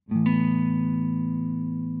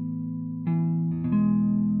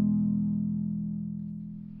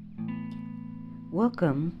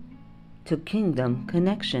Welcome to Kingdom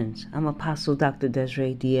Connections. I'm Apostle Dr.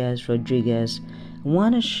 Desiree Diaz Rodriguez. I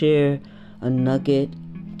want to share a nugget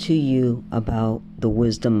to you about the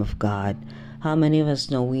wisdom of God. How many of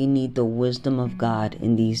us know we need the wisdom of God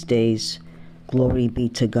in these days? Glory be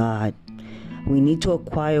to God. We need to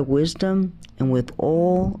acquire wisdom, and with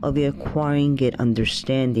all of the acquiring, get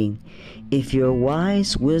understanding. If you're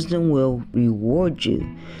wise, wisdom will reward you.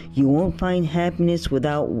 You won't find happiness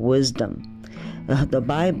without wisdom. The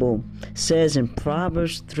Bible says in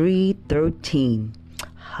Proverbs 3:13,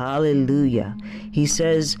 hallelujah, he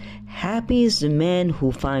says, happy is the man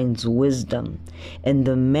who finds wisdom and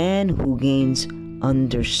the man who gains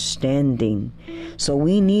understanding. So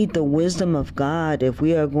we need the wisdom of God if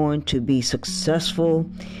we are going to be successful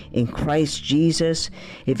in Christ Jesus.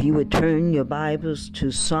 If you would turn your Bibles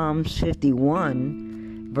to Psalms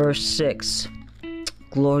 51 verse 6.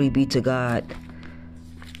 Glory be to God.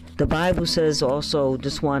 The Bible says also,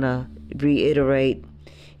 just want to reiterate,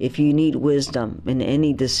 if you need wisdom in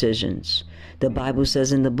any decisions, the Bible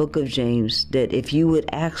says in the book of James that if you would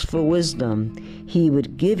ask for wisdom, he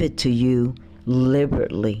would give it to you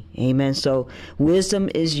liberally. Amen. So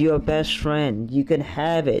wisdom is your best friend. You can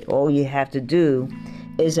have it. All you have to do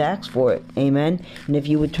is ask for it. Amen. And if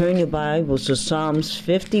you would turn your Bibles to Psalms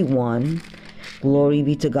 51, glory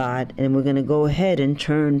be to God. And we're going to go ahead and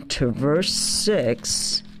turn to verse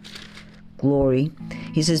 6. Glory.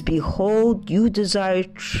 He says, behold, you desire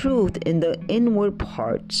truth in the inward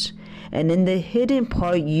parts, and in the hidden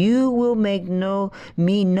part you will make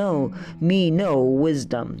me know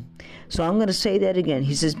wisdom. So I'm going to say that again.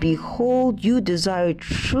 He says, behold, you desire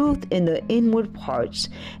truth in the inward parts,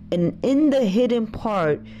 and in the hidden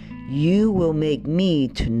part you will make me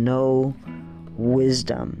to know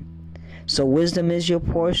wisdom. So wisdom is your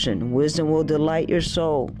portion. Wisdom will delight your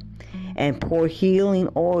soul and pour healing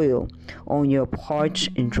oil on your parched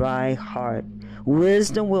and dry heart.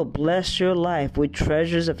 Wisdom will bless your life with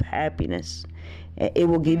treasures of happiness. It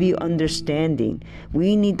will give you understanding.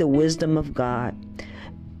 We need the wisdom of God.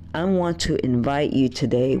 I want to invite you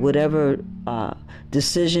today, whatever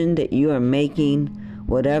decision that you are making,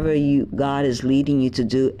 whatever God is leading you to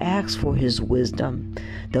do, ask for his wisdom.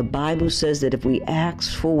 The Bible says that if we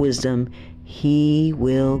ask for wisdom, he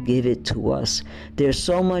will give it to us. There's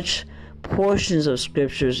so much portions of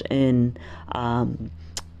scriptures in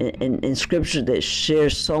scripture that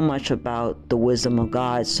share so much about the wisdom of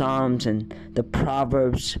God, Psalms and the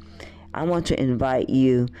Proverbs. I want to invite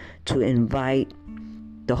you to invite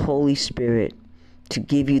the Holy Spirit to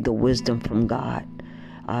give you the wisdom from God,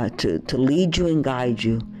 to lead you and guide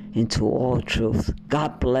you into all truth.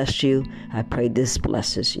 God bless you. I pray this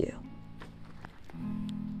blesses you.